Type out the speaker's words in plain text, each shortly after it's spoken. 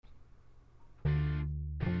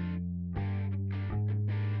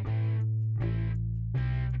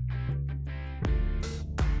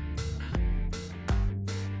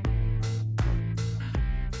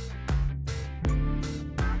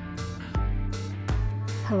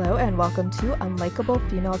Hello and welcome to Unlikable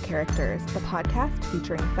Female Characters, the podcast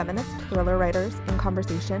featuring feminist thriller writers in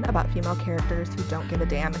conversation about female characters who don't give a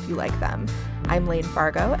damn if you like them. I'm Lane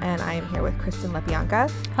Fargo, and I am here with Kristen Lepianka.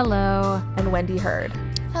 Hello. And Wendy Hurd.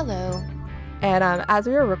 Hello. And as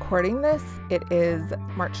we are recording this, it is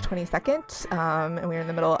March 22nd, and we're in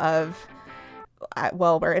the middle of,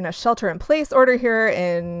 we're in a shelter-in-place order here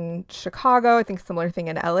in Chicago. I think similar thing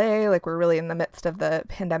in LA. Like, we're really in the midst of the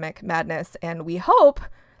pandemic madness, and we hope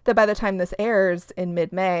that by the time this airs in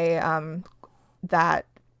mid-May, that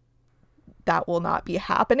will not be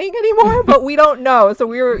happening anymore, but we don't know. So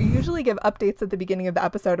we usually give updates at the beginning of the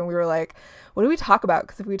episode, and we were like, what do we talk about?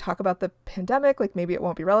 Because if we talk about the pandemic, like, maybe it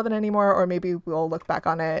won't be relevant anymore, or maybe we'll look back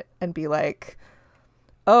on it and be like,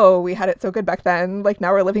 oh, we had it so good back then, like,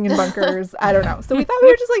 now we're living in bunkers. I don't know. So we thought we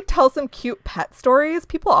would just, like, tell some cute pet stories.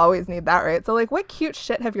 People always need that, right? So, like, what cute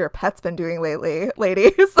shit have your pets been doing lately,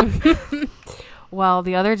 ladies? Well,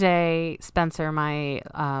 the other day, Spencer, my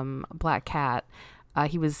black cat,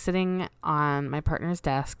 he was sitting on my partner's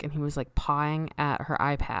desk, and he was, like, pawing at her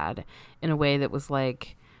iPad in a way that was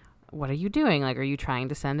like, what are you doing? Like, are you trying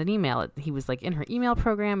to send an email? He was, like, in her email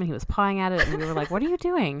program, and he was pawing at it, and we were like, what are you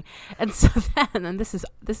doing? And so then, and this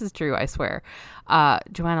is true, I swear,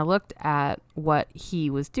 Joanna looked at what he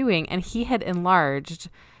was doing, and he had enlarged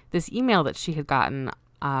this email that she had gotten.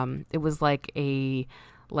 It was like the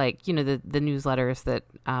newsletters that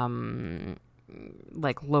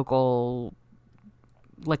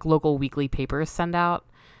local weekly papers send out.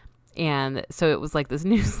 And so it was like this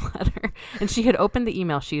newsletter, and she had opened the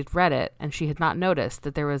email, she had read it, and she had not noticed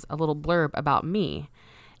that there was a little blurb about me.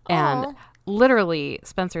 And literally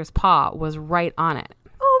Spencer's paw was right on it.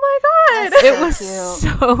 Oh my God. It was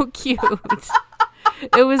so cute.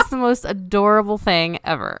 It was the most adorable thing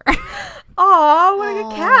ever. Aw, what a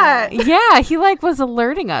good cat. Yeah, he was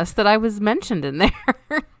alerting us that I was mentioned in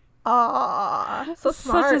there. Aw, so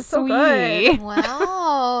smart, such a so sweetie. good.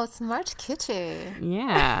 Wow, smart kitty.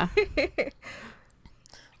 Yeah.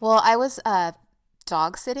 Well, I was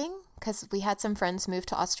dog sitting because we had some friends move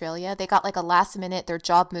to Australia. They got like a last minute, their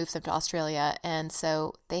job moved them to Australia. And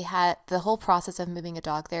so they had the whole process of moving a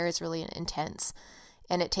dog there is really intense.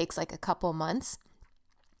 And it takes like a couple months.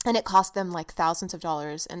 And it cost them like thousands of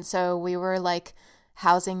dollars. And so we were like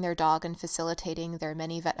housing their dog and facilitating their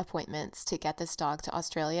many vet appointments to get this dog to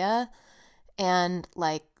Australia. And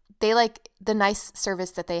like the nice service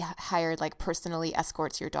that they hired like personally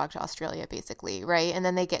escorts your dog to Australia basically, right? And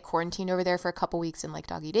then they get quarantined over there for a couple weeks in like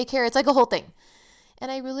doggy daycare. It's like a whole thing. And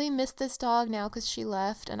I really miss this dog now because she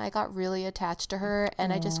left, and I got really attached to her.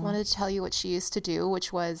 And I just wanted to tell you what she used to do,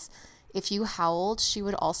 which was if you howled, she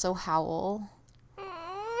would also howl.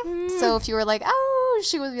 So if you were like, oh,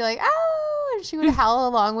 she would be like, oh, and she would howl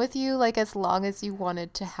along with you, like, as long as you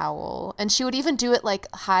wanted to howl. And she would even do it, like,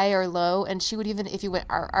 high or low, and she would even, if you went,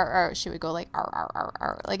 ar, ar, ar, she would go, like, ar, ar, ar,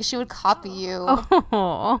 ar. Like, she would copy you.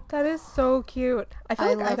 Oh, that is so cute. I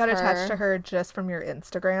feel like I got attached to her. her just from your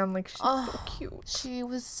Instagram. Like, she's so cute. She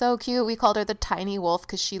was so cute. We called her the tiny wolf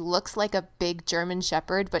because she looks like a big German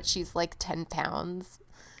shepherd, but she's, like, 10 pounds.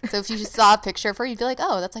 So if you just saw a picture of her, you'd be like,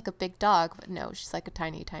 oh, that's like a big dog. But no, she's like a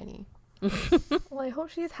tiny. Well, I hope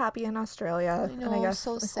she's happy in Australia. I know, and I guess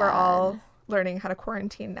so we're all sad. learning how to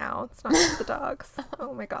quarantine now. It's not just the dogs.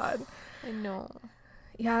 Oh my God. I know.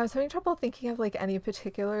 Yeah, I was having trouble thinking of like any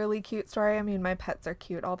particularly cute story. I mean, my pets are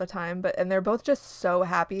cute all the time, and they're both just so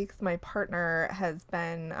happy because my partner has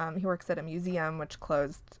been, he works at a museum which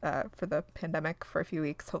closed for the pandemic for a few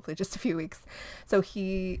weeks, hopefully just a few weeks. So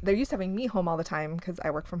they're used to having me home all the time because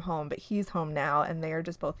I work from home, but he's home now, and they are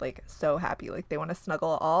just both like so happy. Like, they want to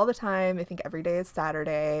snuggle all the time. I think every day is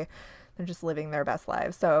Saturday. They're just living their best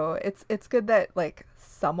lives. So it's good that like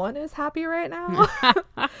someone is happy right now.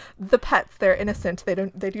 The pets, they're innocent. They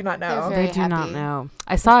do not know. They're very they do not happy. know.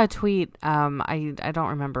 I saw a tweet. I don't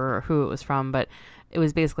remember who it was from, but it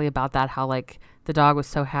was basically about that, how like the dog was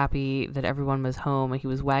so happy that everyone was home and he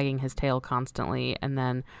was wagging his tail constantly, and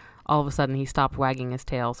then all of a sudden he stopped wagging his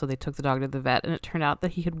tail, so they took the dog to the vet, and it turned out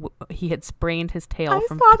that he had sprained his tail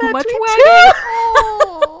from too much wagging.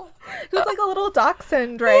 Oh. He was like a little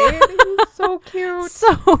dachshund, right? He was so cute.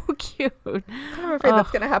 So cute. I'm afraid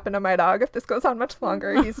that's going to happen to my dog if this goes on much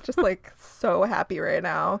longer. He's just like so happy right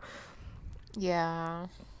now. Yeah.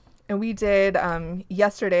 And we did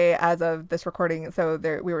yesterday, as of this recording, so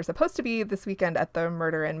we were supposed to be this weekend at the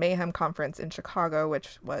Murder and Mayhem conference in Chicago,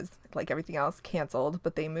 which was, like everything else, canceled,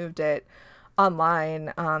 but they moved it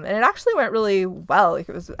online. And it actually went really well. Like,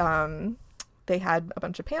 it was, they had a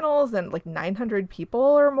bunch of panels, and like 900 people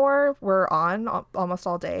or more were on almost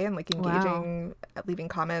all day, and like engaging, leaving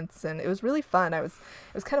comments, and it was really fun. It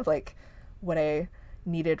was kind of like what I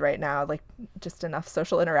needed right now, like just enough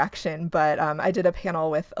social interaction. But I did a panel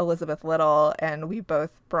with Elizabeth Little, and we both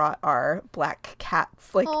brought our black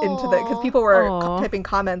cats like into the, because people were typing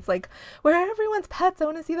comments like, where are everyone's pets? I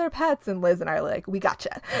want to see their pets. And Liz and I were like, we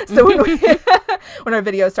gotcha. So when our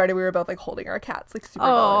video started, we were both like holding our cats like super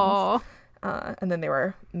villains. And then they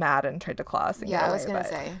were mad and tried to claw us and get away. I was gonna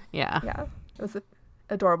say. Yeah, it was an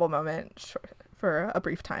adorable moment for a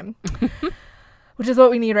brief time. Which is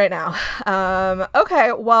what we need right now.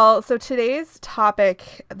 Okay, well, so today's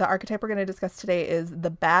topic, the archetype we're going to discuss today is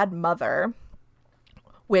the bad mother,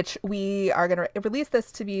 which we are going to release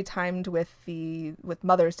this to be timed with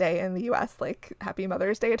Mother's Day in the U.S. Like, happy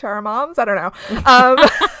Mother's Day to our moms. I don't know.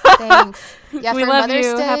 Thanks. Yeah, we for love Mother's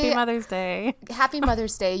you. Day, Happy Mother's Day. Happy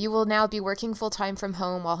Mother's Day. You will now be working full time from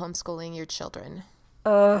home while homeschooling your children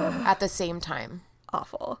at the same time.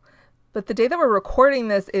 Awful. But the day that we're recording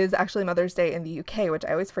this is actually Mother's Day in the UK, which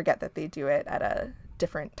I always forget that they do it at a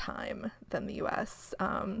different time than the US.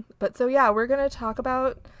 But so, yeah, we're going to talk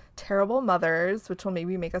about terrible mothers, which will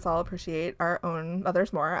maybe make us all appreciate our own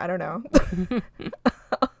mothers more. I don't know.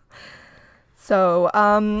 So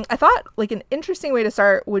I thought like an interesting way to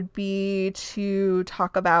start would be to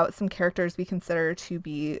talk about some characters we consider to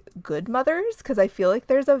be good mothers, because I feel like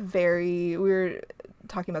we were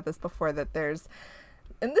talking about this before, that there's,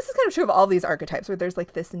 and this is kind of true of all these archetypes, where there's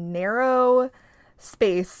like this narrow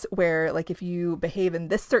space where like if you behave in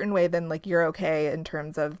this certain way, then like you're okay in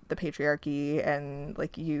terms of the patriarchy, and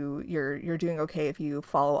like you're doing okay if you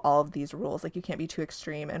follow all of these rules. Like you can't be too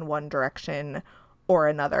extreme in one direction or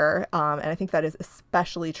another. And I think that is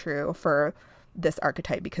especially true for this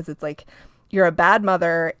archetype, because it's like you're a bad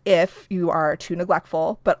mother if you are too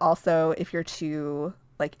neglectful, but also if you're too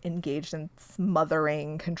like engaged in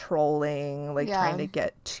smothering, controlling, like trying to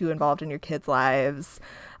get too involved in your kids' lives.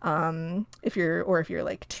 If you're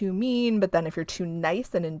like too mean, but then if you're too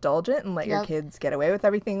nice and indulgent and let your kids get away with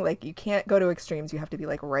everything, like you can't go to extremes. You have to be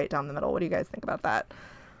like right down the middle. What do you guys think about that?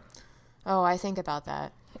 Oh, I think about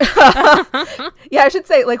that. Yeah, I should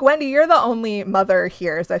say, like, Wendy, you're the only mother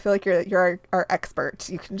here, so I feel like you're our expert.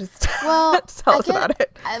 You can just tell us about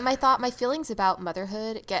it. My feelings about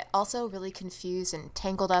motherhood get also really confused and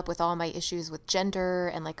tangled up with all my issues with gender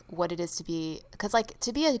and like what it is to be, because like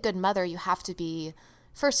to be a good mother, you have to be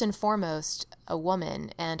first and foremost a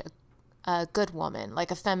woman, and a good woman, like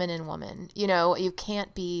a feminine woman. You know, you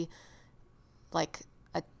can't be like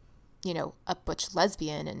a butch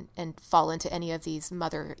lesbian and fall into any of these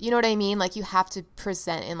mother, you know what I mean? Like you have to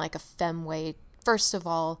present in like a femme way, first of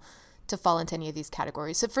all, to fall into any of these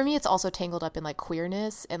categories. So for me, it's also tangled up in like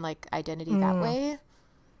queerness and like identity that way.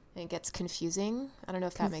 And it gets confusing. I don't know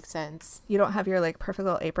if that makes sense. You don't have your like perfect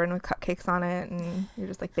little apron with cupcakes on it and you're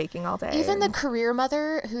just like baking all day. Even the career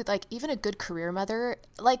mother who like, even a good career mother,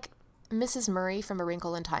 like Mrs. Murray from A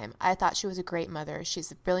Wrinkle in Time. I thought she was a great mother.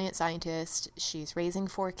 She's a brilliant scientist. She's raising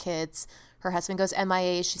 4 kids. Her husband goes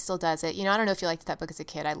MIA. She still does it. You know, I don't know if you liked that book as a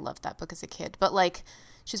kid. I loved that book as a kid. But, like,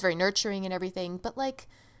 she's very nurturing and everything. But, like,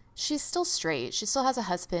 she's still straight. She still has a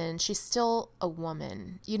husband. She's still a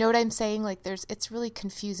woman. You know what I'm saying? Like, it's really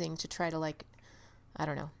confusing to try to, like, I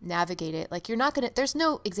don't know, navigate it. Like, you're not going to, there's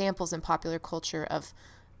no examples in popular culture of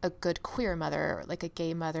a good queer mother, or like a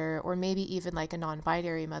gay mother, or maybe even like a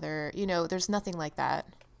non-binary mother. You know, there's nothing like that.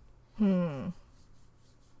 Yeah.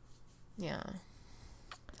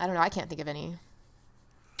 I don't know. I can't think of any.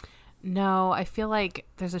 No, I feel like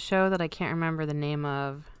there's a show that I can't remember the name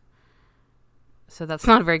of. So that's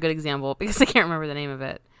not a very good example because I can't remember the name of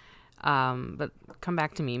it. But come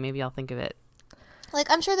back to me. Maybe I'll think of it. Like,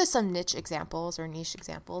 I'm sure there's some niche examples or niche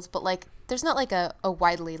examples, but like there's not like a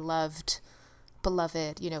widely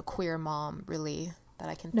beloved, you know, queer mom really that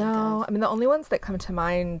I can think of. No, I mean, the only ones that come to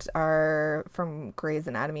mind are from Grey's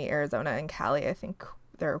Anatomy, Arizona and Callie. I think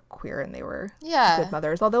they're queer and they were good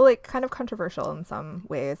mothers, although like kind of controversial in some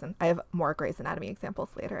ways. And I have more Grey's Anatomy examples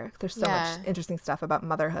later. There's so much interesting stuff about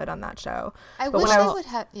motherhood on that show. I wish they would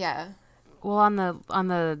have, Well, on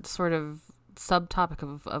the sort of subtopic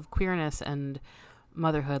of queerness and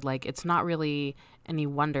motherhood, like it's not really any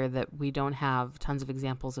wonder that we don't have tons of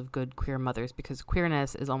examples of good queer mothers, because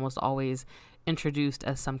queerness is almost always introduced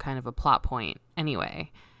as some kind of a plot point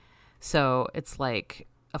anyway. So it's like,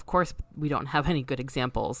 of course we don't have any good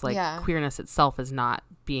examples. Like queerness itself is not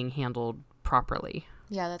being handled properly.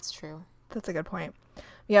 Yeah, that's true. That's a good point.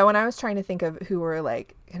 Yeah, when I was trying to think of who were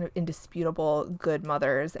like kind of indisputable good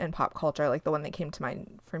mothers in pop culture, like the one that came to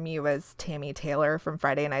mind for me was Tammy Taylor from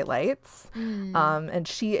Friday Night Lights. And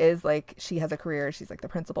she is like, she has a career. She's like the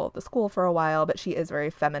principal of the school for a while, but she is very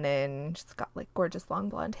feminine. She's got like gorgeous long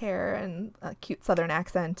blonde hair and a cute Southern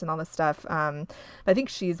accent and all this stuff. But I think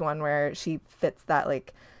she's one where she fits that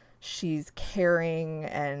like, she's caring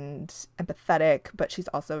and empathetic, but she's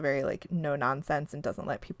also very like no nonsense and doesn't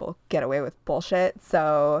let people get away with bullshit.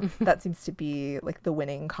 So that seems to be like the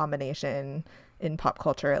winning combination in pop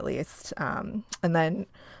culture, at least. And then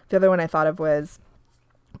the other one I thought of was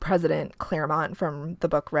President Claremont from the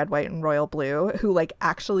book Red, White, and Royal Blue, who like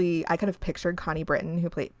actually I kind of pictured Connie Britton,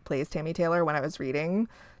 who plays Tammy Taylor, when I was reading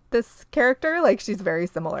this character. Like she's very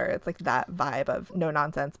similar. It's like that vibe of no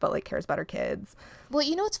nonsense but like cares about her kids. Well,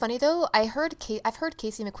 you know what's funny though? I've heard Casey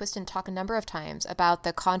McQuiston talk a number of times about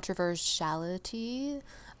the controversiality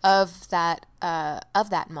of that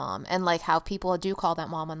mom, and like how people do call that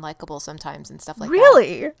mom unlikable sometimes and stuff like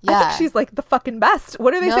really? that. Yeah. I think she's like the fucking best.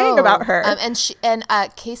 What are they saying about her? And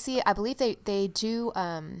Casey, I believe they do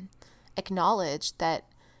acknowledge that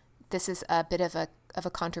this is a bit of a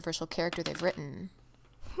controversial character they've written.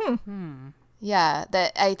 Yeah,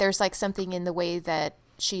 that there's like something in the way that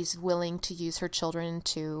she's willing to use her children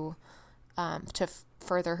to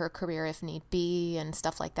further her career if need be and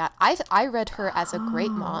stuff like that. I read her as a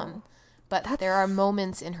great mom, but there are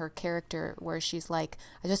moments in her character where she's like,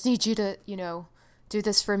 I just need you to, do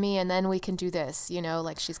this for me and then we can do this,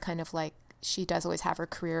 like she's kind of like, she does always have her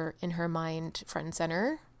career in her mind front and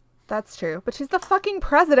center. That's true, but she's the fucking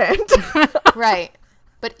president. Right.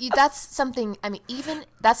 But that's something, I mean, even,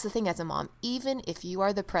 that's the thing as a mom, even if you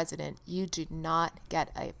are the president, you do not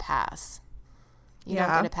get a pass. You don't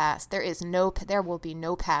get a pass. There will be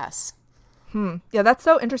no pass. Yeah, that's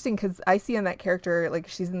so interesting because I see in that character, like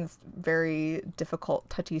she's in this very difficult,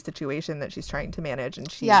 touchy situation that she's trying to manage,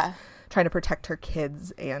 and she's trying to protect her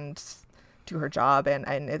kids and do her job, and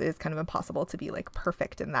it is kind of impossible to be like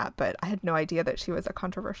perfect in that. But I had no idea that she was a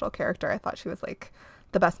controversial character. I thought she was like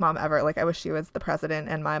the best mom ever. Like I wish she was the president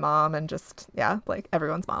and my mom and just like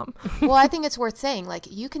everyone's mom. Well, I think it's worth saying, like,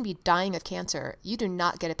 you can be dying of cancer, you do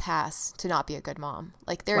not get a pass to not be a good mom.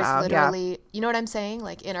 Like there is literally you know what I'm saying,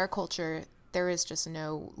 like in our culture there is just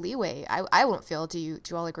no leeway. I won't feel. Do you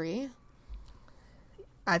all agree?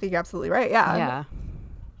 I think you're absolutely right. Yeah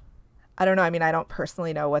I don't know, I mean, I don't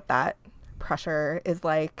personally know what that pressure is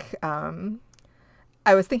like.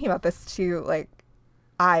 I was thinking about this too, like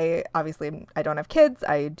I don't have kids.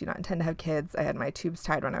 I do not intend to have kids. I had my tubes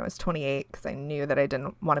tied when I was 28 because I knew that I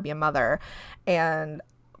didn't want to be a mother. And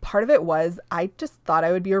part of it was I just thought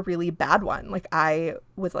I would be a really bad one. Like I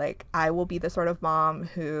was like, I will be the sort of mom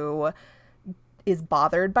who is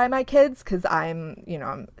bothered by my kids because I'm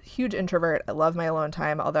a huge introvert. I love my alone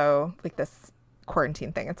time, although like this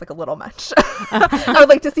quarantine thing, it's like a little much. I would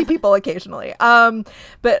like to see people occasionally.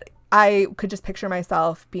 But I could just picture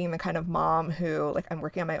myself being the kind of mom who, like, I'm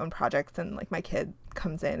working on my own projects and, like, my kid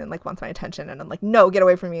comes in and, like, wants my attention and I'm like, no, get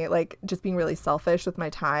away from me. Like, just being really selfish with my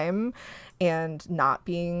time and not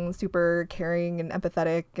being super caring and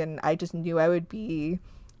empathetic. And I just knew I would be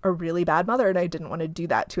a really bad mother and I didn't want to do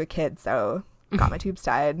that to a kid. So got my tubes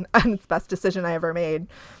tied and it's the best decision I ever made.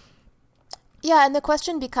 Yeah, and the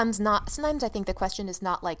question becomes sometimes I think the question is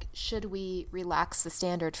not like, should we relax the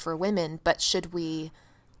standard for women, but should we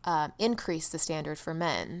increase the standard for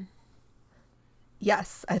men?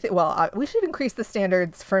 Yes, I think. We should increase the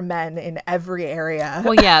standards for men in every area.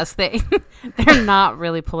 Well, yes, they're not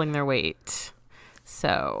really pulling their weight.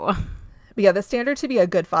 So, but yeah, the standard to be a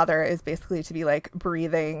good father is basically to be like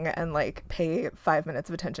breathing and like pay 5 minutes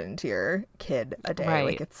of attention to your kid a day.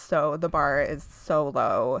 Right. Like the bar is so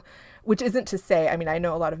low, which isn't to say. I mean, I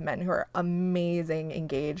know a lot of men who are amazing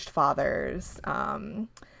engaged fathers.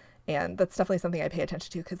 And that's definitely something I pay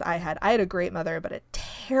attention to because I had a great mother, but a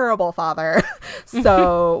terrible father.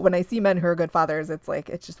 So when I see men who are good fathers, it's like,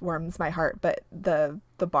 it just warms my heart. But the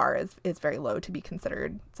bar is very low to be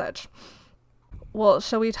considered such. Well,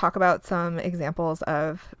 shall we talk about some examples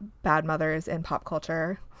of bad mothers in pop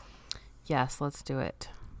culture? Yes, let's do it.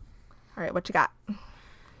 All right, what you got?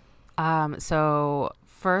 So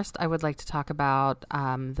first, I would like to talk about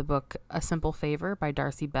the book A Simple Favor by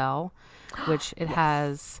Darcy Bell, which it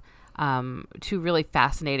has two really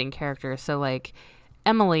fascinating characters. So like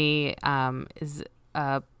Emily is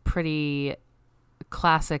a pretty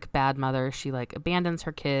classic bad mother. She like abandons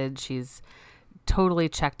her kid. She's totally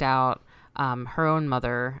checked out. Her own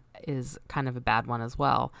mother is kind of a bad one as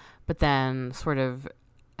well. But then sort of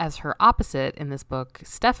as her opposite in this book,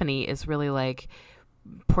 Stephanie is really like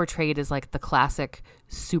portrayed as like the classic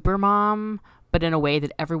super mom, but in a way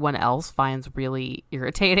that everyone else finds really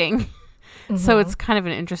irritating. So it's kind of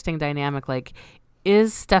an interesting dynamic. Like,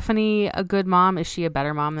 is Stephanie a good mom? Is she a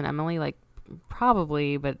better mom than Emily? Like,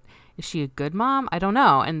 probably, but is she a good mom? I don't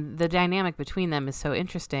know. And the dynamic between them is so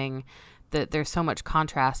interesting that there's so much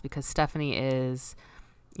contrast, because Stephanie is,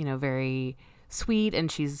 you know, very sweet, and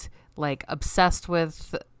she's like obsessed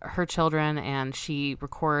with her children, and she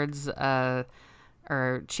records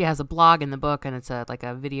or she has a blog in the book, and it's like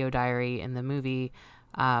a video diary in the movie,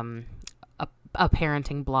 a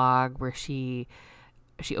parenting blog where she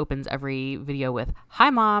opens every video with "Hi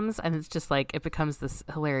moms," and it's just like, it becomes this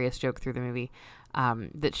hilarious joke through the movie,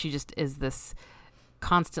 that she just is this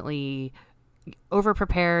constantly over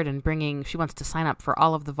prepared and she wants to sign up for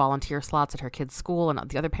all of the volunteer slots at her kid's school, and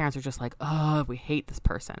the other parents are just like, oh, we hate this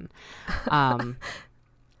person.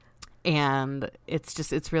 And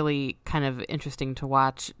it's really kind of interesting to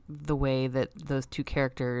watch the way that those two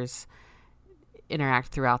characters interact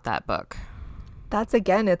throughout that book. That's,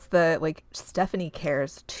 again, it's the, like, Stephanie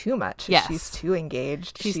cares too much. Yes. She's too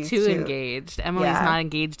engaged. She's too engaged. Emily's not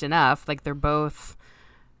engaged enough. Like, they're both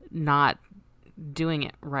not doing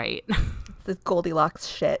it right. This Goldilocks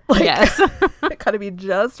shit. Like, yes. It gotta be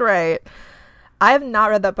just right. I have not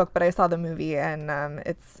read that book, but I saw the movie, and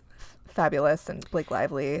it's fabulous, and Blake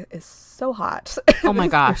Lively is so hot. Oh my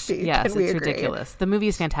gosh. Movie. Yes, Can we it's agree? ridiculous. The movie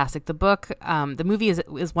is fantastic. The book, the movie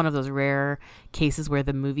is one of those rare cases where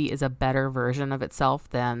the movie is a better version of itself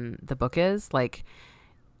than the book is. Like,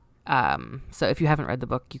 so if you haven't read the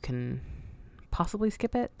book, you can possibly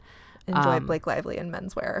skip it. Enjoy Blake Lively in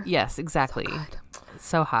menswear. Yes, exactly.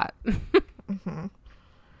 So hot. Mm-hmm.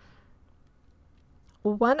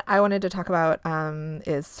 One I wanted to talk about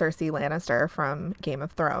is Cersei Lannister from Game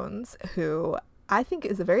of Thrones, who I think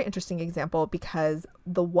is a very interesting example, because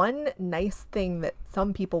the one nice thing that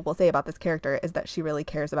some people will say about this character is that she really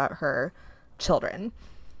cares about her children.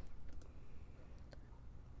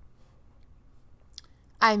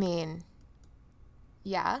 I mean,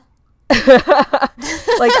 yeah.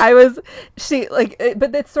 Like,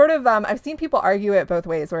 but it's sort of, I've seen people argue it both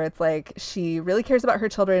ways, where it's like, she really cares about her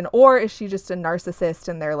children, or is she just a narcissist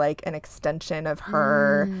and they're like an extension of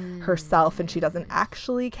herself, and she doesn't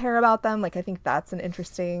actually care about them. Like, I think that's an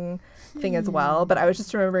interesting thing as well. But I was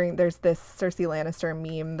just remembering, there's this Cersei Lannister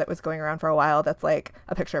meme that was going around for a while that's like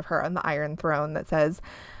a picture of her on the Iron Throne that says,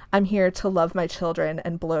 "I'm here to love my children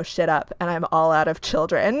and blow shit up, and I'm all out of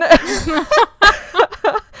children."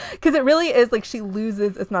 Because it really is like, she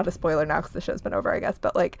loses, it's not a spoiler now because the show's been over, I guess,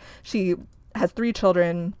 but like, she has 3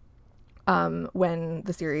 children when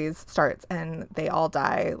the series starts, and they all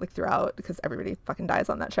die like throughout, because everybody fucking dies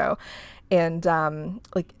on that show. And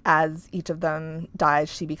like, as each of them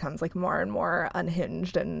dies, she becomes like more and more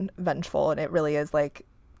unhinged and vengeful, and it really is like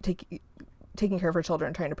taking care of her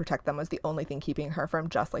children, trying to protect them, was the only thing keeping her from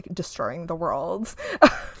just like destroying the world.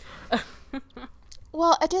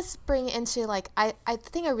 Well, I just bring into like, the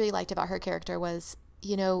thing I really liked about her character was,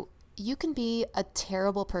 you know, you can be a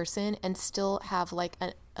terrible person and still have like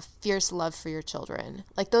a fierce love for your children.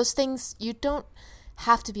 Like, those things, you don't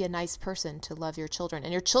have to be a nice person to love your children,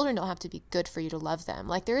 and your children don't have to be good for you to love them.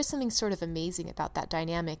 Like, there is something sort of amazing about that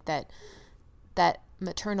dynamic, that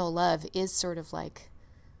maternal love is sort of like,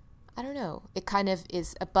 I don't know, it kind of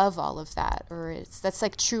is above all of that, or that's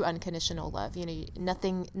like true unconditional love. You know,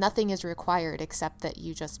 nothing is required except that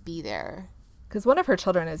you just be there. Because one of her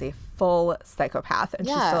children is a full psychopath, and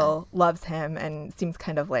she still loves him and seems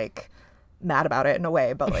kind of like mad about it in a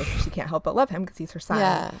way, but like, she can't help but love him because he's her son.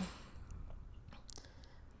 Yeah.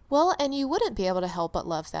 Well, and you wouldn't be able to help but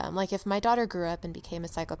love them. Like, if my daughter grew up and became a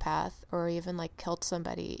psychopath, or even like killed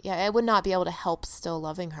somebody, I would not be able to help still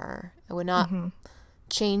loving her. I would not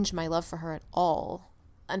change my love for her at all.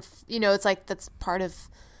 And you know, it's like, that's sort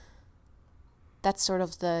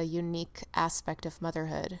of the unique aspect of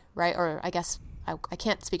motherhood, right? Or I guess I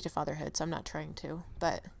can't speak to fatherhood, so I'm not trying to,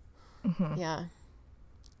 but yeah,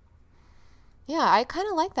 I kind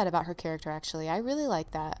of like that about her character, actually. I really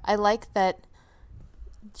like that. I like that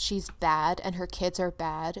she's bad and her kids are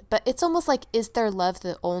bad, but it's almost like, is their love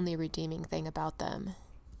the only redeeming thing about them?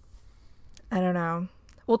 I don't know.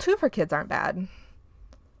 Well, 2 of her kids aren't bad.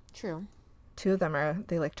 True. 2 of them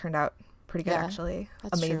they like turned out pretty good, actually.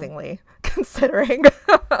 That's amazingly true. Considering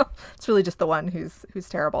it's really just the one who's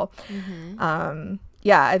terrible.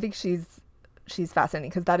 I think she's fascinating,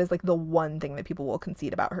 because that is like the one thing that people will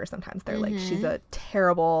concede about her sometimes. They're like, she's a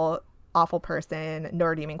terrible, awful person, no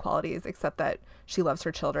redeeming qualities except that she loves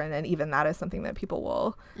her children, and even that is something that people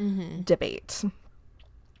will debate.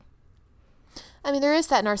 I mean, there is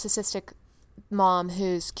that narcissistic mom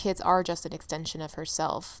whose kids are just an extension of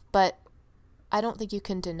herself, but I don't think you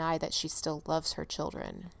can deny that she still loves her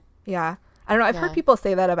children. Yeah. I don't know. I've heard people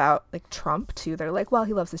say that about like Trump too. They're like, well,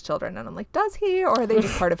 he loves his children. And I'm like, does he? Or are they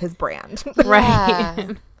just part of his brand?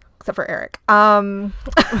 Right. Except for Eric.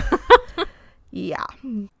 Yeah.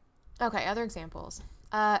 Okay, other examples.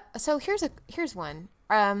 So here's one.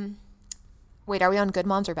 Wait, are we on good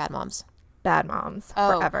moms or bad moms? Bad moms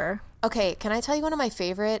Oh. forever. Okay, can I tell you one of my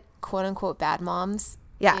favorite quote unquote bad moms?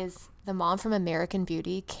 Yeah. Is the mom from American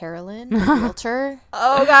Beauty, Carolyn, the realtor.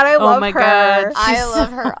 Oh God, I love my her. God. I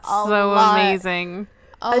love her a So lot. amazing.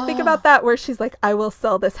 I think about that where she's like, I will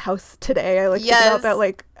sell this house today. I like think Yes. about that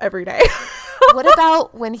like every day. What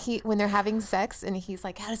about when they're having sex and he's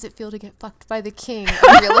like, how does it feel to get fucked by the king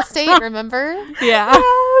in real estate? Remember? Yeah.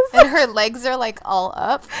 And her legs are like all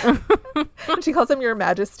up. And she calls him Your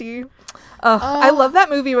Majesty. I love that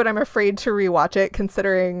movie, but I'm afraid to rewatch it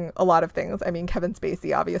considering a lot of things. I mean, Kevin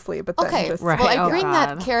Spacey, obviously, but then Okay, just Right. well, I Oh, bring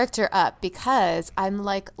that God. character up because I'm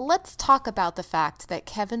like, let's talk about the fact that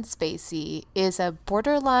Kevin Spacey is a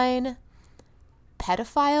borderline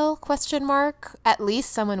pedophile, question mark, at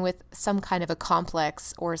least someone with some kind of a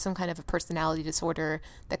complex or some kind of a personality disorder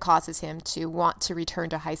that causes him to want to return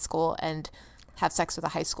to high school and have sex with a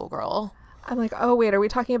high school girl. I'm like, oh wait, are we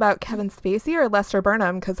talking about Kevin Spacey or Lester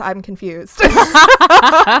Burnham? Because I'm confused.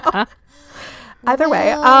 Either way,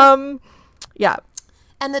 yeah,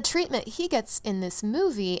 And the treatment he gets in this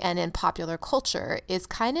movie and in popular culture is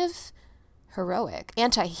kind of heroic.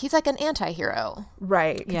 He's like an anti-hero.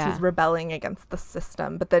 right. 'Cause Yeah. he's rebelling against the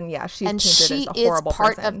system, but then yeah, she's And painted she as a is horrible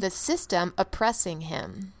part person. of the system oppressing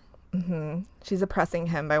him. She's oppressing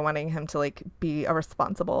him by wanting him to like be a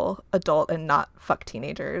responsible adult and not fuck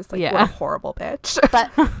teenagers. Like, what Yeah. a horrible bitch. But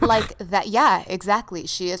like that, yeah, exactly.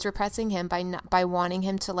 She is repressing him by wanting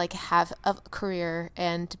him to like have a career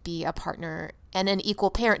and be a partner and an equal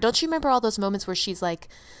parent. Don't you remember all those moments where she's like,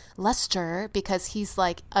 Lester, because he's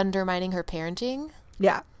like undermining her parenting?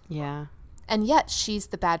 Yeah. Yeah. And yet she's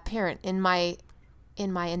the bad parent. In my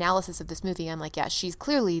analysis of this movie, I'm like, yeah, she's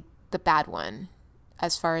clearly the bad one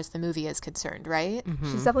as far as the movie is concerned, right?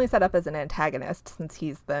 She's definitely set up as an antagonist since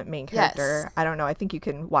he's the main character. Yes. I don't know. I think you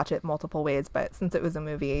can watch it multiple ways, but since it was a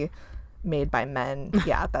movie made by men,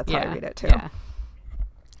 yeah, that's how I read it too. Yeah.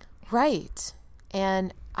 Right.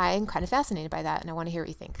 And I'm kind of fascinated by that, and I want to hear what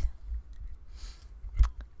you think.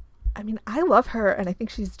 I mean, I love her and I think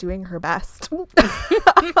she's doing her best.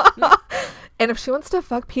 And if she wants to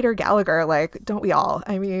fuck Peter Gallagher, like, don't we all?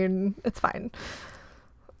 I mean, it's fine.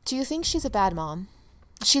 Do you think she's a bad mom?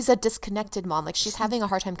 She's a disconnected mom. Like, she's having a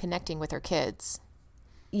hard time connecting with her kids.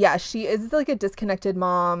 Yeah, she is like a disconnected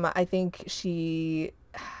mom. I think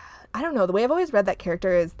I don't know. The way I've always read that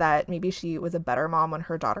character is that maybe she was a better mom when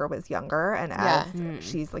her daughter was younger. And as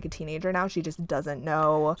she's like a teenager now, she just doesn't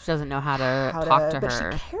know She doesn't know how to talk to but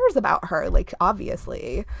her. she cares about her, like,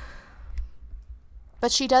 obviously.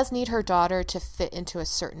 But she does need her daughter to fit into a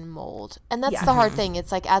certain mold. And that's the hard thing.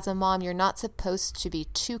 It's like, as a mom, you're not supposed to be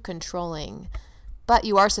too controlling, but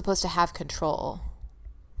you are supposed to have control.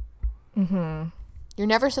 Mm-hmm. You're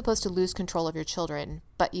never supposed to lose control of your children,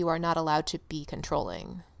 but you are not allowed to be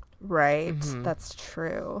controlling. Right. That's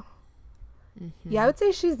true. Yeah, I would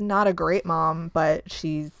say she's not a great mom, but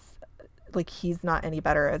she's like, he's not any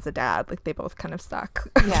better as a dad. Like, they both kind of suck.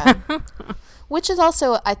 Yeah. Which is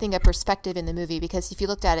also, I think, a perspective in the movie, because if you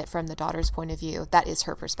looked at it from the daughter's point of view, that is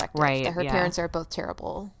her perspective. Right, That her yeah. parents are both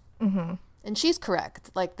terrible. Mm-hmm. And she's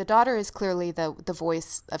correct. Like, the daughter is clearly the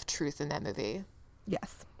voice of truth in that movie.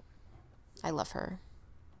 Yes. I love her.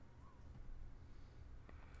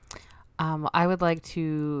 I would like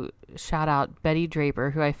to shout out Betty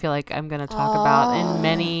Draper, who I feel like I'm going to talk about in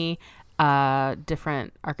many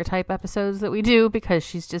different archetype episodes that we do, because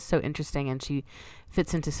she's just so interesting and she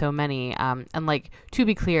fits into so many. And like, to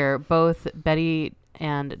be clear, both Betty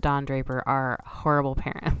and Don Draper are horrible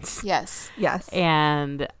parents. Yes. Yes.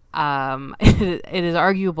 And it is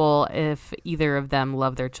arguable if either of them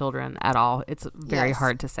love their children at all. It's very Yes.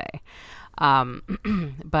 hard to say.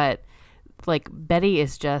 But like, Betty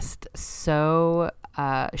is just so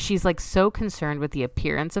she's like so concerned with the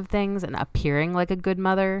appearance of things, and appearing like a good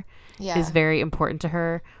mother Yeah. is very important to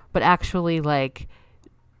her, but actually like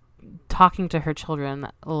talking to her children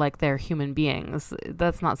like they're human beings,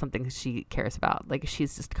 that's not something she cares about. Like,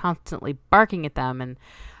 she's just constantly barking at them, and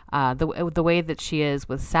the way that she is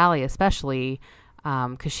with Sally especially,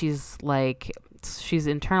 because she's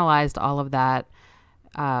internalized all of that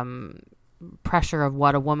pressure of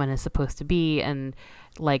what a woman is supposed to be. And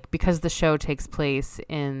like, because the show takes place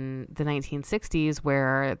in the 1960s,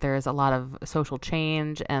 where there's a lot of social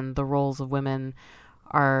change and the roles of women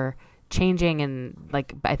are changing, and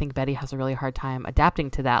like I think Betty has a really hard time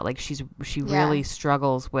adapting to that. Like she really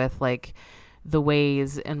struggles with like the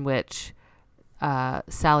ways in which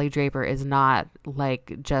Sally Draper is not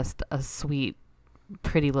like just a sweet,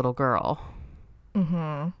 pretty little girl.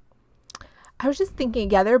 Mm-hmm. I was just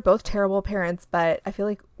thinking, yeah, they're both terrible parents, but I feel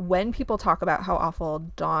like when people talk about how awful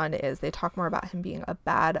Don is, they talk more about him being a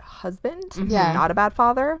bad husband, not a bad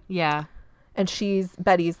father. Yeah. And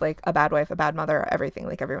Betty's like a bad wife, a bad mother, everything.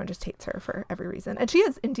 Like everyone just hates her for every reason. And she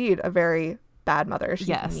is indeed a very bad mother.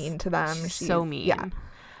 She's mean to them. She's so mean. Yeah.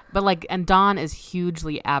 But like, and Don is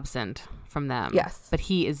hugely absent from them. Yes. But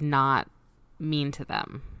he is not mean to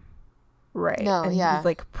them. Right. No, and he's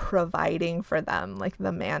like providing for them like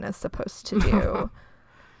the man is supposed to do.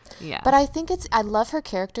 Yeah. But I think I love her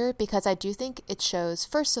character because I do think it shows,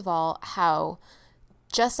 first of all, how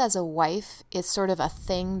just as a wife is sort of a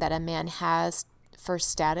thing that a man has for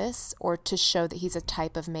status or to show that he's a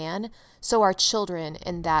type of man, so are children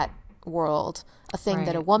in that world a thing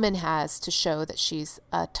that a woman has to show that she's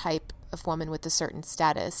a type of woman with a certain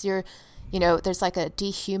status. There's like a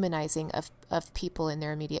dehumanizing of people in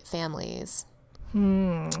their immediate families.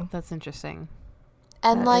 That's interesting.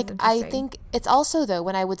 And like, I think it's also, though,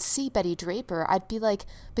 when I would see Betty Draper, I'd be like,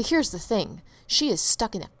 but here's the thing. She is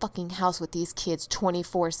stuck in that fucking house with these kids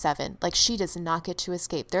 24/7. Like, she does not get to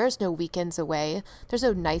escape. There's no weekends away. There's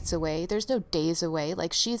no nights away. There's no days away.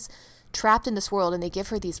 Like, she's trapped in this world, and they give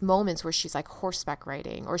her these moments where she's like horseback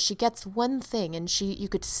riding, or she gets one thing, and you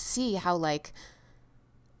could see how like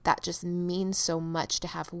that just means so much to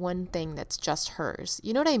have one thing that's just hers.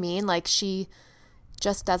 You know what I mean? Like, she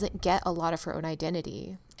just doesn't get a lot of her own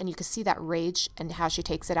identity, and you can see that rage and how she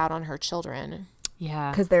takes it out on her children.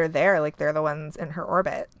 Yeah, because they're the ones in her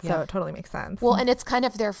orbit, so it totally makes sense. Well, and it's kind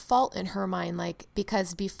of their fault in her mind, like,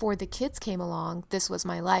 because before the kids came along, this was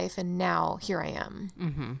my life, and now here I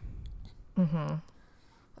am.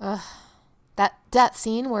 That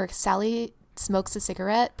scene where Sally smokes a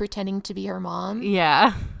cigarette pretending to be her mom,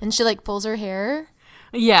 and she like pulls her hair,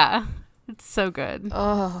 it's so good.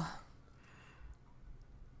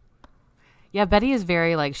 Yeah, Betty is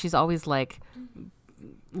very like, she's always like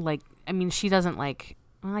I mean, she doesn't like,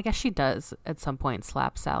 well, I guess she does at some point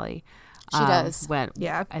slap Sally. She does.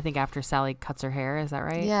 I think after Sally cuts her hair, is that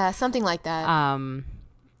right? Yeah, something like that.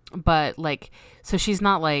 But like, so she's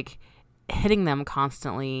not like hitting them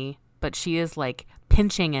constantly, but she is like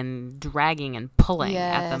pinching and dragging and pulling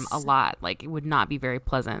at them a lot. Like, it would not be very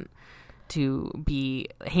pleasant to be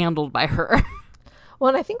handled by her. Well,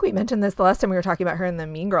 and I think we mentioned this the last time we were talking about her in the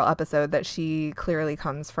Mean Girl episode, that she clearly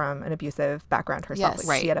comes from an abusive background herself. Yes.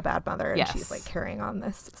 Like, she had a bad mother, and she's like carrying on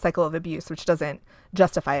this cycle of abuse, which doesn't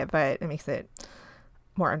justify it, but it makes it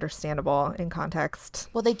more understandable in context.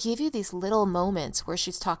 Well, they give you these little moments where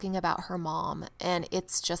she's talking about her mom, and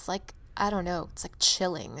it's just like, I don't know, it's like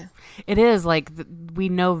chilling. It is like, we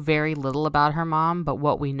know very little about her mom, but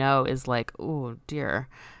what we know is like, oh dear.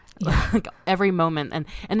 Like every moment, and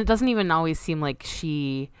it doesn't even always seem like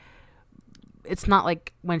it's not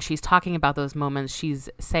like when she's talking about those moments she's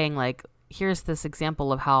saying like, here's this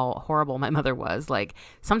example of how horrible my mother was. Like,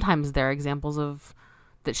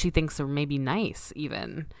 she thinks are maybe nice,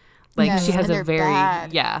 even like she has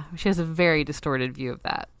she has a very distorted view of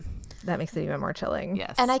that. That makes it even more chilling.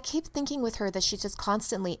 Yes. And I keep thinking with her that she's just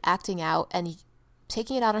constantly acting out and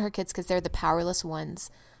taking it out on her kids because they're the powerless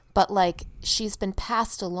ones. But like, she's been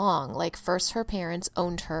passed along. Like, first her parents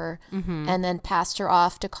owned her, and then passed her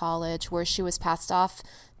off to college, where she was passed off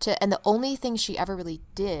to, and the only thing she ever really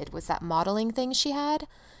did was that modeling thing she had.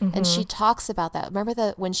 And she talks about that.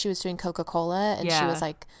 Remember when she was doing Coca-Cola and she was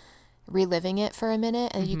like reliving it for a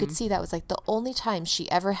minute, and you could see that was like the only time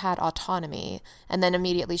she ever had autonomy. And then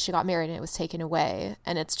immediately she got married and it was taken away.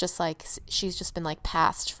 And it's just like, she's just been like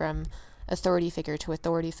passed from authority figure to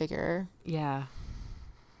authority figure. Yeah.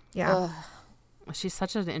 Yeah. She's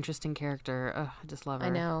such an interesting character. I just love her. I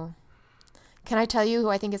know. Can I tell you who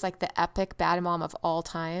I think is like the epic bad mom of all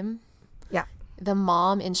time? Yeah. The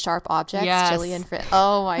mom in Sharp Objects, Yes. Gillian Frick.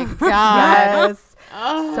 Oh my God. Yes.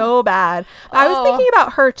 So bad. I was thinking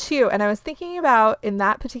about her too. And I was thinking about, in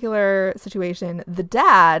that particular situation, the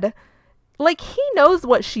dad, like, he knows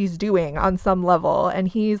what she's doing on some level, and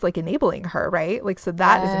he's like enabling her, right? Like, so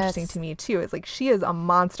that is interesting to me too. It's like, she is a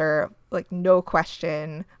monster, like, no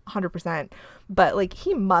question, 100%. But like,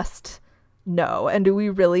 he must know. And do we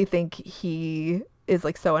really think he is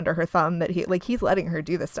like so under her thumb that he's letting her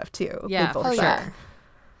do this stuff too? Yeah, like, for sure. Yeah.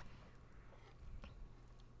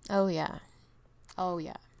 Oh yeah. Oh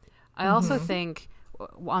yeah. I also think,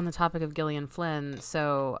 on the topic of Gillian Flynn,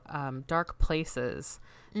 so Dark Places,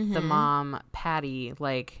 the mom Patty,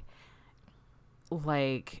 like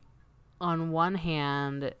on one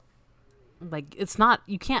hand, like, it's not,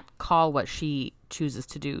 you can't call what she chooses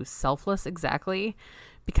to do selfless exactly,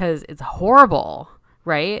 because it's horrible,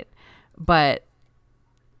 right? But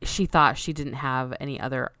she thought she didn't have any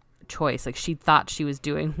other choice. Like, she thought she was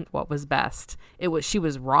doing what was best. She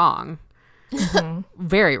was wrong.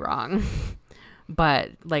 Very wrong.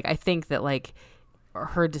 But like, I think that like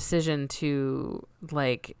her decision to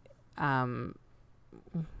like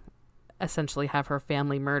essentially have her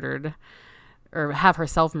family murdered, or have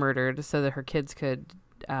herself murdered, so that her kids could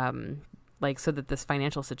like, so that this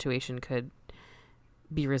financial situation could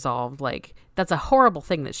be resolved, like, that's a horrible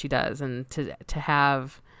thing that she does. And to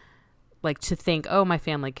have, like, to think, oh, my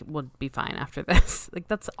family would be fine after this, like,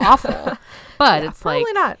 that's awful. But it's like,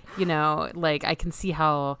 not. you know, like, I can see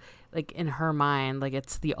how, like, in her mind, like,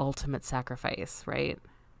 it's the ultimate sacrifice, right?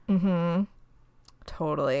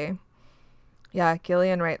 Totally. Yeah,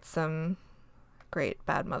 Gillian writes some great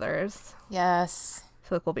bad mothers. Yes. I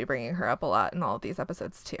feel like we'll be bringing her up a lot in all of these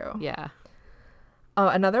episodes too. Yeah. Oh,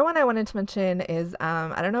 another one I wanted to mention is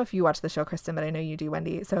I don't know if you watch the show, Kristen, but I know you do,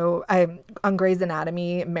 Wendy. So I'm on Grey's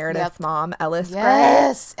Anatomy, Meredith's mom, Ellis Grey.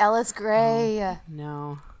 Yes, Ellis Grey.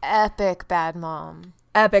 No. Epic bad mom.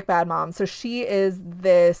 Epic bad mom. So she is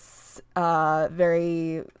this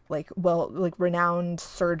very renowned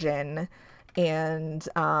surgeon, and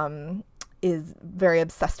is very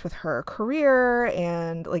obsessed with her career,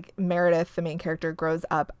 and like Meredith, the main character, grows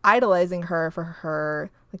up idolizing her for her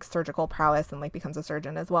like surgical prowess, and like becomes a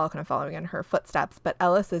surgeon as well, kind of following in her footsteps. But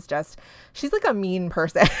Ellis is she's like a mean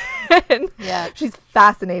person. Yeah. She's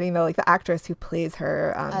fascinating though. Like the actress who plays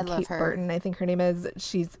her, I love Kate her. Burton, I think her name is,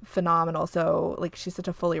 she's phenomenal. So like, she's such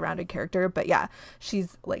a fully rounded character. But yeah,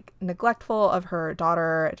 she's like neglectful of her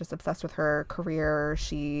daughter, just obsessed with her career.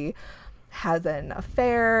 She has an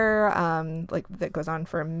affair like that goes on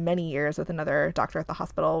for many years with another doctor at the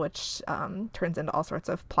hospital, which turns into all sorts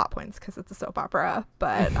of plot points because it's a soap opera.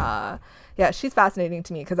 But yeah, she's fascinating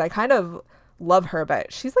to me because I kind of love her,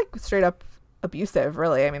 but she's like straight up abusive,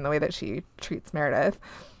 really. I mean, the way that she treats Meredith.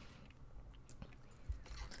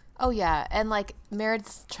 Oh yeah, and like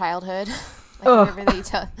Meredith's childhood, like whenever they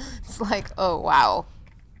tell, it's like, oh wow.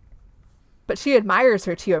 But she admires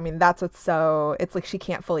her too. I mean, that's what's so, it's like she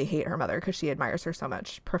can't fully hate her mother because she admires her so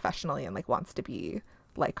much professionally and like wants to be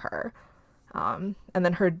like her. And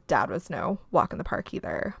then her dad was no walk in the park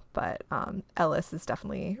either. But Ellis is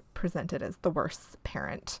definitely presented as the worst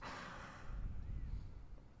parent.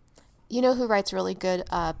 You know who writes really good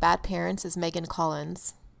bad parents is Megan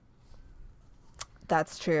Collins.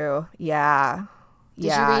 That's true. Yeah.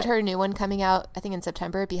 Did you read her new one coming out, I think in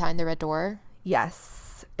September, Behind the Red Door? Yes.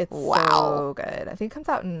 It's Wow. so good. I think it comes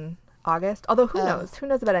out in August. Although who knows? Who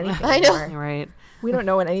knows about anything I know. anymore? Right. We don't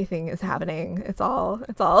know when anything is happening. It's all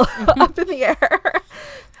up in the air.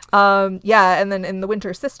 Yeah, and then in The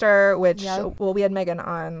Winter Sister, which well, we had Megan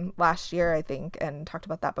on last year, I think, and talked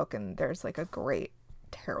about that book, and there's like a great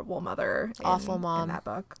terrible mother Awful mom in that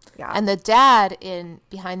book. Yeah. And the dad in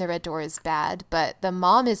Behind the Red Door is bad, but the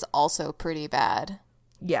mom is also pretty bad.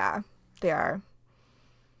 Yeah, they are.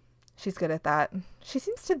 She's good at that. She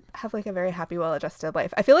seems to have like a very happy, well-adjusted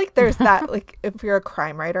life. I feel like there's that, like if you're a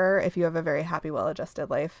crime writer, if you have a very happy, well-adjusted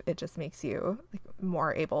life, it just makes you like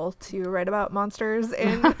more able to write about monsters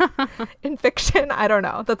in fiction. I don't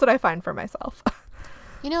know. That's what I find for myself.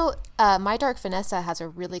 You know, My Dark Vanessa has a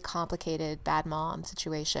really complicated bad mom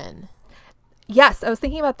situation. Yes, I was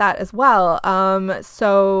thinking about that as well.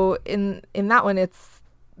 So in that one,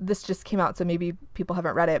 this just came out, so maybe people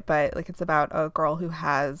haven't read it, but like it's about a girl who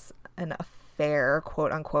has an affair,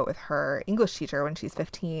 quote unquote, with her English teacher when she's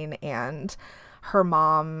 15, and her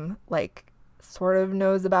mom like sort of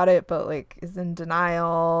knows about it, but like is in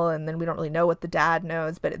denial, and then we don't really know what the dad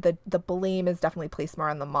knows, but the blame is definitely placed more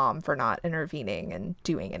on the mom for not intervening and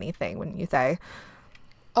doing anything, wouldn't you say?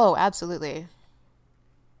 Oh, absolutely.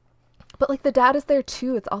 But like the dad is there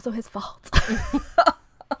too. It's also his fault.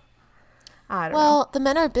 I don't know. Well, the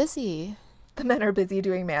men are busy. The men are busy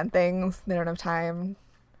doing man things. They don't have time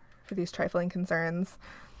for these trifling concerns.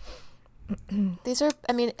 These are,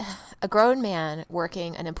 I mean, a grown man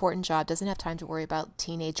working an important job doesn't have time to worry about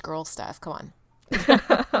teenage girl stuff. Come on.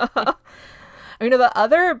 I mean, the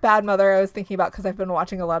other bad mother I was thinking about, because I've been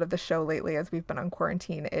watching a lot of the show lately as we've been on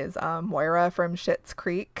quarantine, is Moira from Schitt's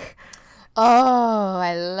Creek. Oh,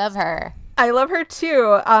 I love her. I love her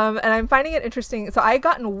too. And I'm finding it interesting. So I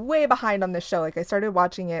gotten way behind on this show. Like I started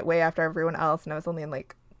watching it way after everyone else, and I was only in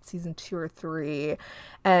like season 2 or 3.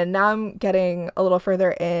 And now I'm getting a little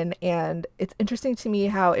further in, and it's interesting to me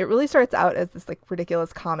how it really starts out as this like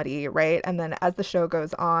ridiculous comedy, right? And then as the show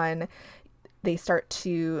goes on, they start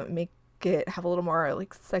to make it have a little more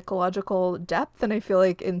like psychological depth. And I feel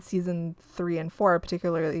like in season 3 and 4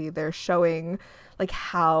 particularly, they're showing like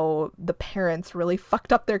how the parents really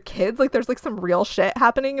fucked up their kids. Like there's like some real shit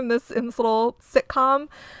happening in this little sitcom.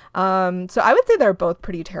 So I would say they're both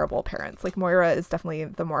pretty terrible parents. Like Moira is definitely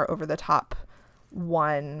the more over the top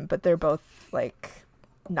one, but they're both like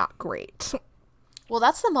not great. Well,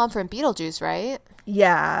 that's the mom from Beetlejuice, right?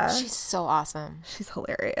 Yeah. She's so awesome. She's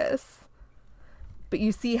hilarious. But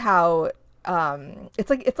you see how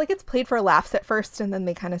it's played for laughs at first, and then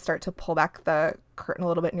they kind of start to pull back the curtain a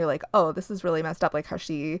little bit, and you're like, oh, this is really messed up. Like how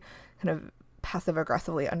she kind of passive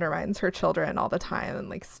aggressively undermines her children all the time and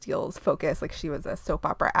like steals focus. Like she was a soap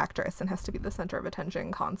opera actress and has to be the center of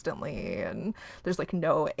attention constantly, and there's like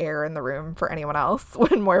no air in the room for anyone else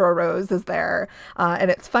when Moira Rose is there. And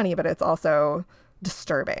it's funny, but it's also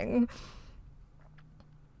disturbing.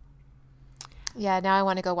 Yeah, now I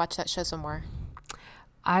want to go watch that show some more.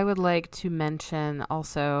 I would like to mention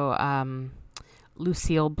also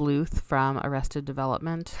Lucille Bluth from Arrested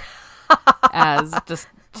Development as just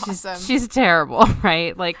Awesome. she's terrible,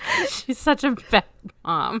 right? Like she's such a bad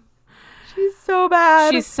mom. She's so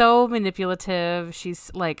bad. She's so manipulative. She's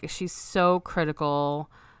so critical.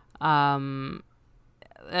 She's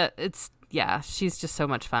just so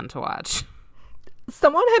much fun to watch.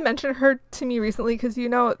 Someone had mentioned her to me recently because you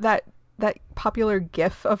know that popular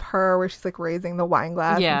gif of her where she's like raising the wine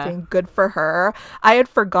glass and saying good for her. I had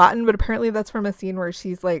forgotten, but apparently that's from a scene where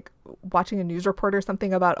she's like watching a news report or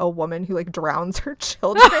something about a woman who like drowns her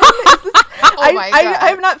children. I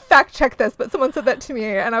have not fact checked this, but someone said that to me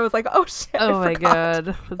and I was like, oh shit. Oh my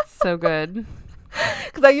god, that's so good.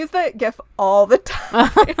 Because I use that gif all the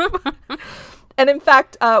time. And in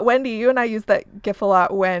fact, Wendy, you and I use that gif a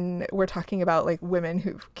lot when we're talking about like women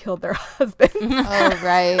who've killed their husbands. Oh,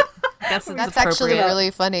 right. That's actually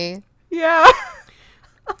really funny. Yeah.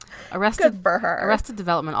 Good for her. Arrested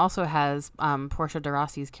Development also has Portia de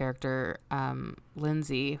Rossi's character,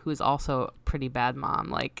 Lindsay, who's also a pretty bad mom.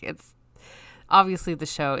 Like it's obviously the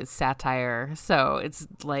show is satire, so it's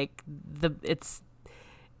like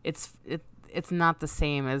it's not the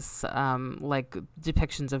same as like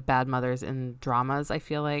depictions of bad mothers in dramas, I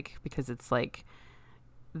feel like, because it's like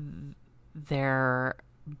their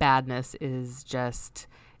badness is just,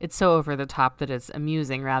 it's so over the top that it's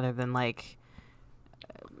amusing rather than like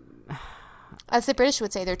as the British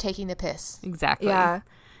would say, they're taking the piss. Exactly. Yeah.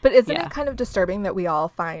 But isn't it kind of disturbing that we all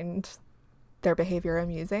find their behavior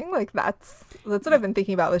amusing? Like that's what I've been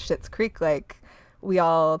thinking about with Schitt's Creek. Like we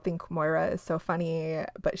all think Moira is so funny,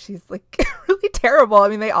 but she's like really terrible. I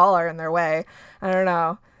mean, they all are in their way. I don't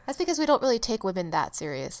know. That's because we don't really take women that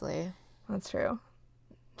seriously. That's true.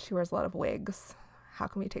 She wears a lot of wigs. How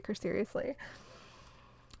can we take her seriously?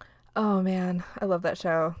 Oh man, I love that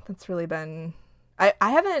show. That's really been, I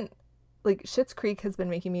haven't, like Schitt's Creek has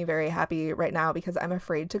been making me very happy right now because I'm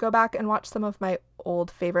afraid to go back and watch some of my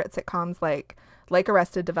old favorite sitcoms like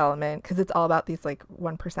Arrested Development, because it's all about these like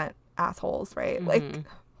 1% assholes, right? Mm-hmm. Like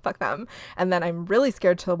fuck them. And then I'm really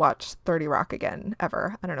scared to watch 30 Rock again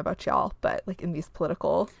ever. I don't know about y'all, but like in these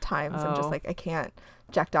political times, I'm just like, I can't.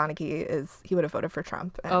 Jack Donaghy he would have voted for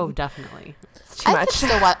Trump. Oh, definitely. It's too much.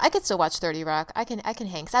 I could still watch 30 Rock. I can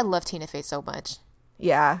hang, because I love Tina Fey so much.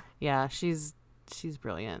 Yeah. Yeah, she's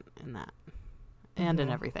brilliant in that. And in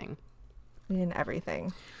everything. In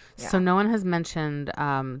everything. Yeah. So no one has mentioned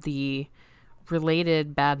the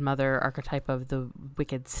related bad mother archetype of the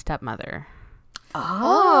wicked stepmother.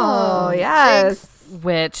 Oh, yes. Thanks.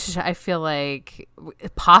 Which I feel like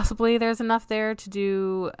possibly there's enough there to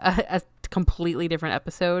do a completely different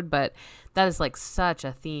episode, but that is like such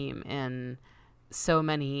a theme in so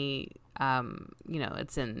many,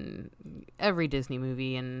 it's in every Disney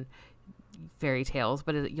movie and fairy tales,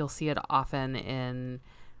 but you'll see it often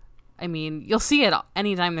you'll see it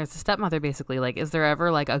anytime there's a stepmother, basically. Like, is there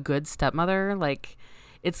ever like a good stepmother? Like,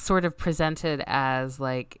 it's sort of presented as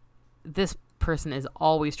like this person is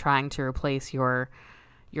always trying to replace your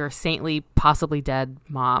saintly, possibly dead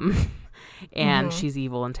mom and she's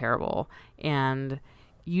evil and terrible. And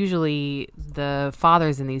usually the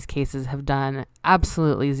fathers in these cases have done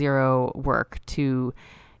absolutely zero work to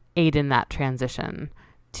aid in that transition,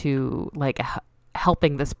 to like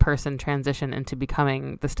helping this person transition into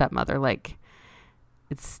becoming the stepmother. Like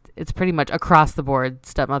it's pretty much across the board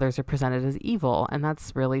stepmothers are presented as evil, and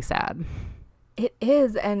that's really sad. It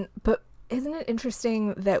is. But isn't it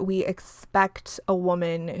interesting that we expect a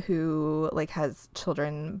woman who like has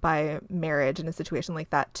children by marriage in a situation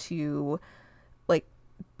like that to like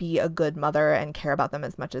be a good mother and care about them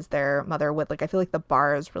as much as their mother would. Like, I feel like the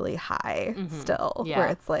bar is really high still, where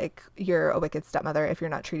it's like you're a wicked stepmother if you're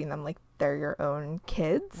not treating them like they're your own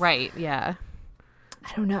kids. Right. Yeah.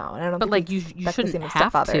 I don't know. And I don't But think like you shouldn't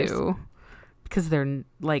have to, because they're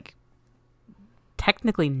like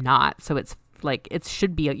technically not. So it's like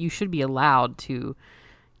you should be allowed to,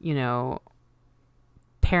 you know,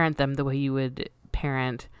 parent them the way you would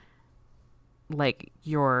parent like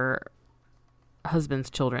your husband's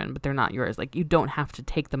children, but they're not yours. Like, you don't have to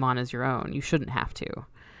take them on as your own. You shouldn't have to.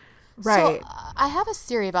 Right. So, I have a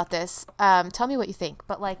theory about this. Tell me what you think.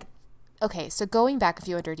 But like, okay, so going back a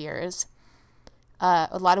few hundred years,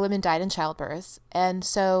 a lot of women died in childbirth. And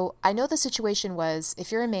so I know the situation was,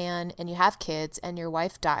 if you're a man and you have kids and your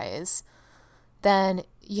wife dies, then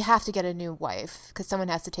you have to get a new wife because someone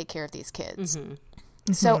has to take care of these kids.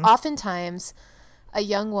 So oftentimes a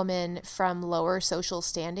young woman from lower social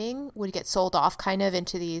standing would get sold off kind of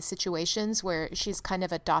into these situations where she's kind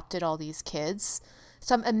of adopted all these kids.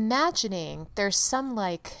 So I'm imagining there's some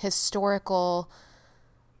like historical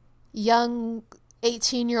young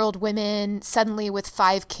 18-year-old women suddenly with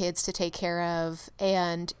 5 kids to take care of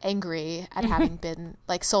and angry at having been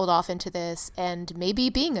like sold off into this and maybe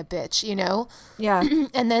being a bitch, you know? Yeah.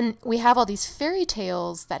 And then we have all these fairy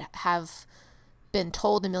tales that have been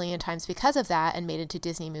told a million times because of that and made into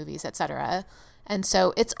Disney movies, etc. And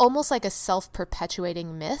so it's almost like a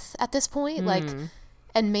self-perpetuating myth at this point. Like,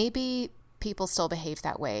 and maybe people still behave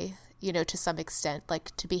that way, you know, to some extent,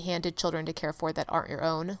 like to be handed children to care for that aren't your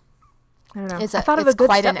own. I don't know. I thought of a good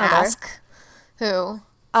quite stepmother. an ask. Who?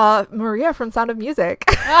 Maria from Sound of Music.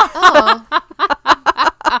 Oh.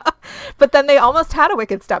 But then they almost had a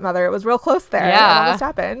wicked stepmother. It was real close there. Yeah. It almost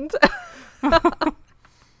happened.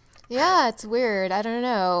 Yeah, it's weird. I don't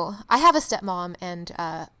know. I have a stepmom, and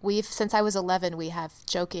since I was 11, I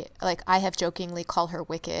have jokingly called her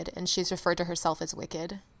Wicked, and she's referred to herself as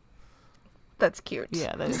Wicked. That's cute.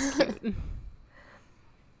 Yeah, that is cute.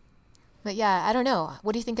 But yeah, I don't know.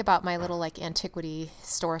 What do you think about my little like antiquity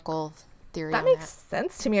historical theory? That makes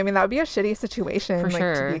sense to me. I mean, that would be a shitty situation, For like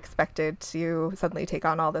sure. to be expected to suddenly take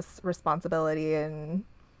on all this responsibility, and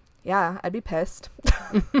yeah, I'd be pissed.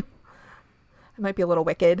 I might be a little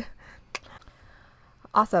wicked.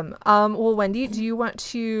 Awesome. Well, Wendy, do you want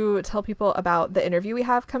to tell people about the interview we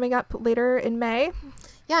have coming up later in May?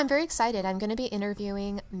 Yeah, I'm very excited. I'm going to be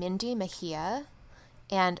interviewing Mindy Mejia,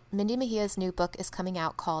 and Mindy Mejia's new book is coming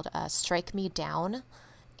out called Strike Me Down,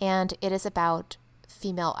 and it is about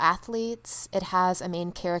female athletes. It has a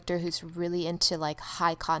main character who's really into like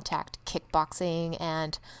high contact kickboxing,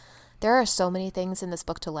 and there are so many things in this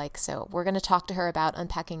book to like. So we're going to talk to her about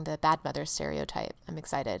unpacking the bad mother stereotype. I'm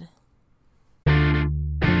excited.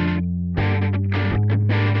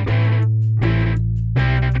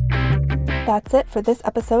 That's it for this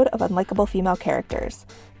episode of Unlikable Female Characters.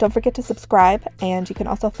 Don't forget to subscribe, and you can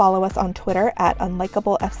also follow us on Twitter at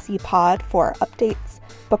UnlikableFCPod for updates,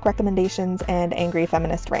 book recommendations, and angry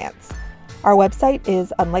feminist rants. Our website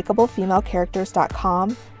is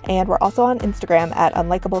unlikablefemalecharacters.com, and we're also on Instagram at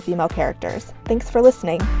unlikablefemalecharacters. Thanks for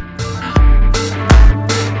listening.